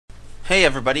Hey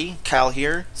everybody, Cal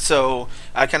here. So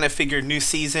I kind of figured new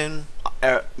season,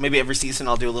 maybe every season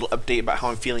I'll do a little update about how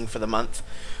I'm feeling for the month.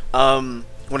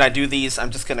 When I do these,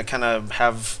 I'm just gonna kind of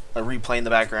have a replay in the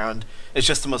background. It's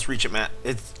just the most recent match.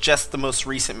 It's just the most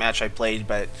recent match I played,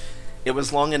 but it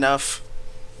was long enough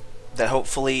that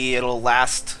hopefully it'll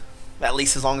last at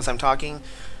least as long as I'm talking.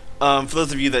 For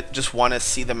those of you that just want to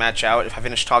see the match out, if I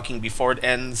finish talking before it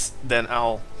ends, then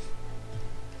I'll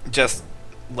just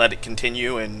let it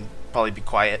continue and probably be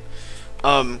quiet.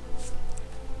 Um,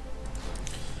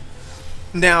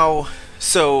 Now,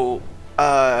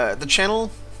 the channel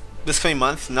this coming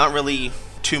month, not really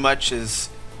too much is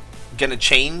gonna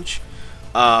change.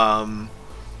 Um,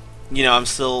 I'm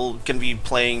still gonna be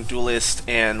playing Duelist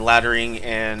and laddering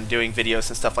and doing videos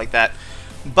and stuff like that.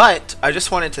 But I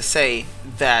just wanted to say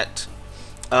that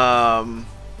um,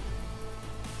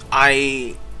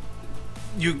 I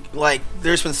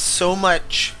there's been so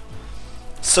much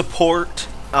support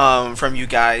from you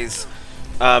guys,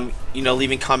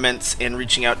 leaving comments and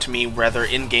reaching out to me, whether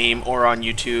in game or on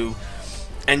YouTube,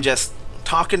 and just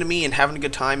talking to me and having a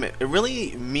good time. It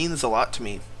really means a lot to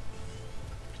me.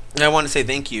 And I want to say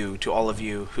thank you to all of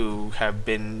you who have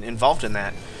been involved in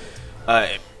that.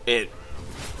 It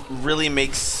really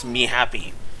makes me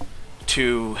happy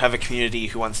to have a community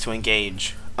who wants to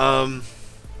engage.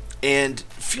 And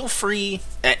feel free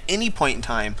at any point in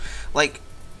time.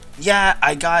 Yeah,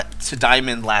 I got to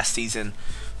Diamond last season,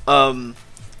 but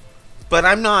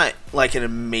I'm not like an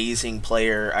amazing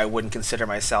player. I wouldn't consider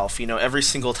myself. Every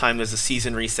single time there's a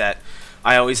season reset,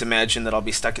 I always imagine that I'll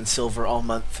be stuck in Silver all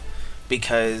month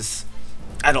because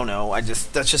I don't know.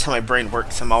 That's just how my brain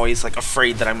works. I'm always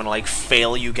afraid that I'm gonna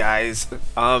fail you guys.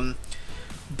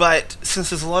 But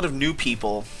since there's a lot of new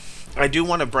people, I do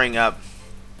want to bring up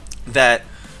that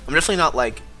I'm definitely not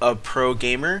a pro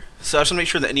gamer, so I just want to make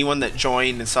sure that anyone that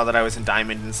joined and saw that I was in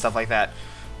Diamond and stuff like that,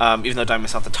 even though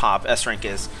Diamond's not the top, S rank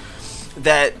is,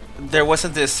 that there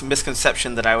wasn't this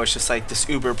misconception that I was just this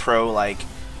uber pro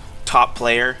top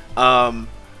player.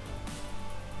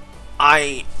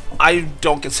 I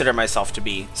don't consider myself to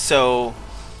be. So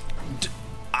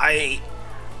I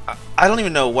don't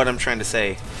even know what I'm trying to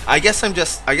say. I guess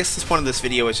this point of this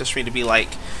video is just for me to be I'm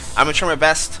gonna try my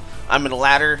best. I'm gonna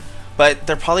ladder. But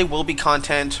there probably will be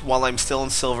content while I'm still in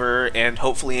Silver and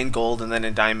hopefully in Gold and then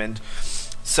in Diamond.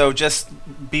 So just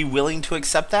be willing to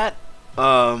accept that.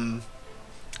 I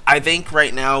think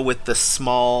right now with the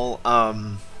small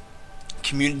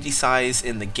community size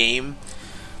in the game,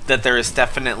 that there is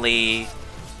definitely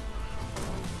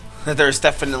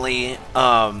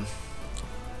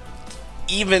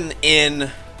even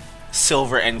in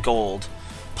Silver and Gold,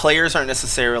 players aren't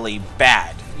necessarily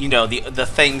bad. The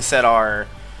things that are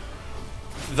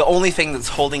the only thing that's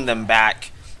holding them back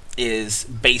is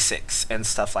basics and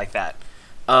stuff like that.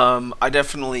 I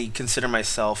definitely consider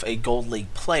myself a Gold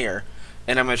League player,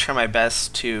 and I'm going to try my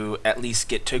best to at least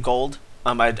get to Gold.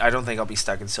 I don't think I'll be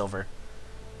stuck in Silver.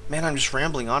 Man, I'm just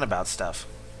rambling on about stuff.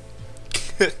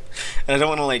 And I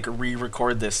don't want to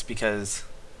re-record this because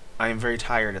I am very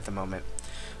tired at the moment.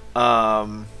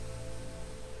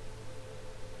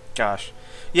 Gosh.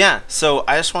 Yeah, so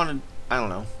I just wanted, I don't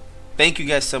know. Thank you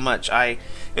guys so much. Sorry,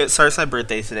 it's my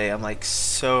birthday today. I'm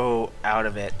so out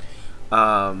of it.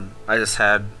 I just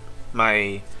had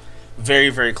my very,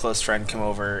 very close friend come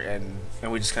over and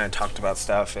we just kind of talked about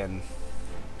stuff. And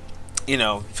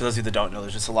for those of you that don't know,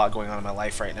 there's just a lot going on in my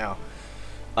life right now.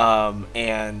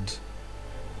 And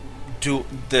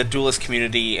the Duelist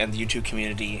community and the YouTube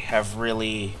community have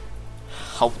really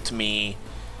helped me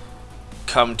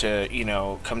come to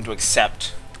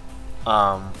accept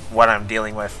what I'm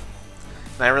dealing with.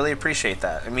 And I really appreciate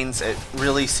that. It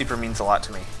really super means a lot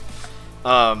to me.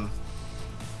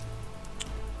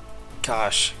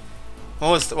 Gosh,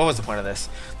 what was the point of this?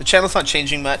 The channel's not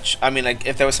changing much.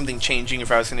 If there was something changing,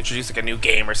 if I was going to introduce a new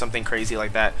game or something crazy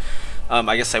like that,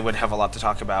 I guess I would have a lot to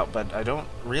talk about. But I don't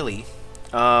really.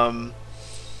 Yeah.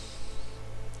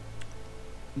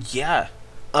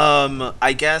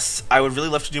 I guess I would really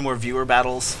love to do more viewer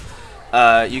battles.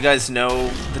 You guys know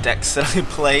the decks that I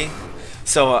play.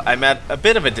 So I'm at a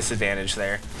bit of a disadvantage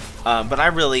there, but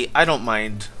I don't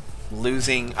mind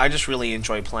losing. I just really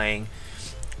enjoy playing,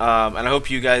 and I hope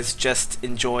you guys just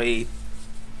enjoy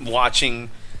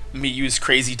watching me use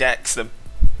crazy decks that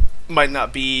might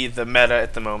not be the meta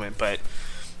at the moment, but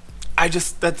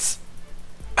that's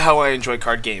how I enjoy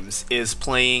card games, is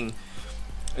playing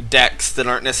decks that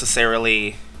aren't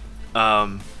necessarily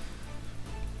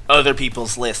other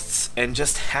people's lists and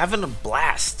just having a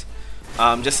blast.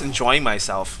 Just enjoying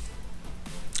myself.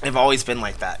 I've always been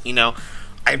like that, I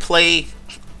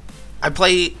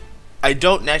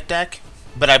don't neck deck,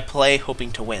 but I play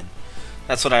hoping to win.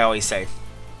 That's what I always say.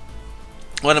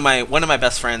 One of my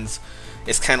best friends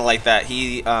is kind of like that.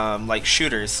 He likes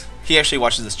shooters. He actually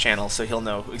watches this channel, so he'll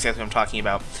know exactly what I'm talking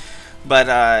about.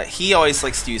 But he always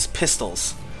likes to use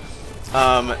pistols.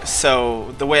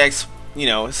 So the way it's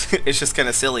just kind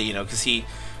of silly, because he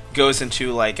goes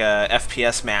into like a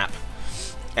FPS map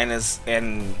and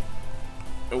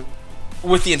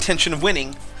with the intention of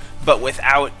winning, but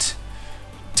without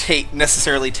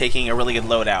necessarily taking a really good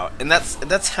loadout. And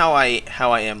that's how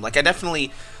I am. Like, I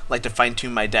definitely like to fine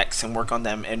tune my decks and work on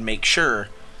them and make sure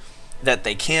that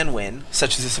they can win,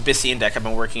 such as this Abyssian deck I've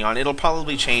been working on. It'll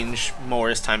probably change more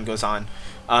as time goes on,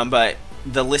 but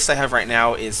the list I have right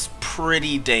now is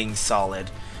pretty dang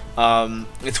solid.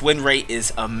 Its win rate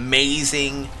is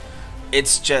amazing.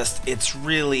 It's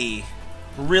really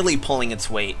pulling its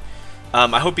weight.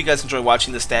 I hope you guys enjoy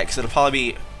watching this deck, because it'll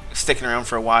probably be sticking around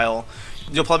for a while.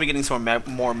 You'll probably be getting some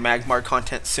more Magmar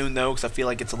content soon, though, because I feel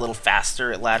like it's a little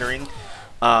faster at laddering,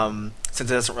 since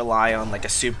it doesn't rely on like a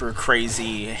super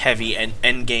crazy heavy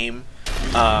end game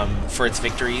for its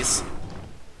victories.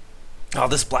 Oh,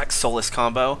 this Black Soulless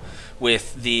combo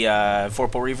with the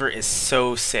Vorpal Reaver is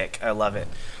so sick. I love it.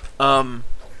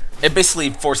 It basically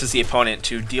forces the opponent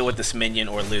to deal with this minion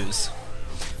or lose.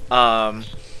 Attacking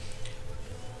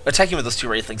with those two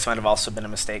Wraithlings might have also been a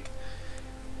mistake.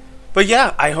 But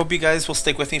yeah, I hope you guys will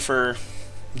stick with me for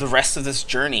the rest of this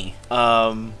journey.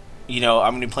 I'm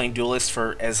going to be playing Duelist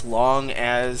for as long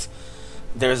as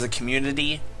there's a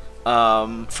community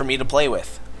for me to play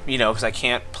with. Because I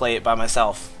can't play it by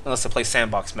myself unless I play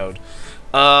sandbox mode.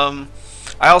 I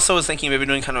also was thinking maybe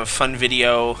doing kind of a fun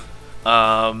video.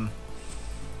 I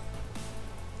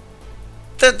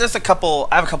have a couple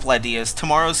ideas.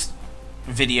 Tomorrow's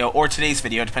video, or today's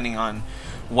video, depending on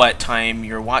what time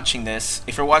you're watching this.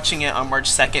 If you're watching it on March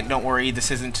 2nd, don't worry, this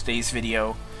isn't today's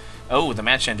video. Oh, the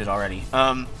match ended already.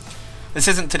 This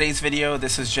isn't today's video,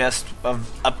 this is just an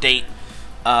update.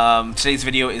 Today's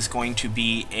video is going to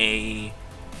be a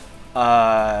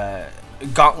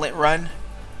gauntlet run.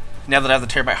 Now that I have the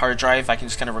terabyte hard drive, I can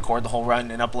just kind of record the whole run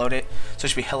and upload it, so it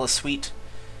should be hella sweet.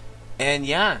 And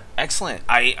yeah, excellent.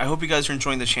 I hope you guys are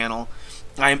enjoying the channel.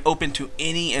 I am open to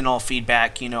any and all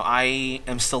feedback. I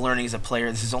am still learning as a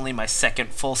player. This is only my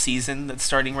second full season that's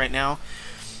starting right now.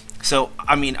 So,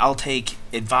 I'll take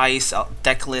advice,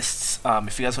 deck lists.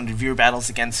 If you guys want to do viewer battles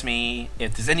against me,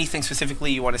 if there's anything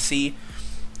specifically you want to see,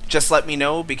 just let me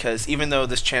know, because even though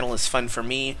this channel is fun for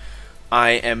me,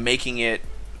 I am making it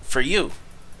for you.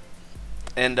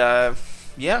 And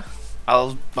yeah,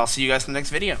 I'll see you guys in the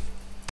next video.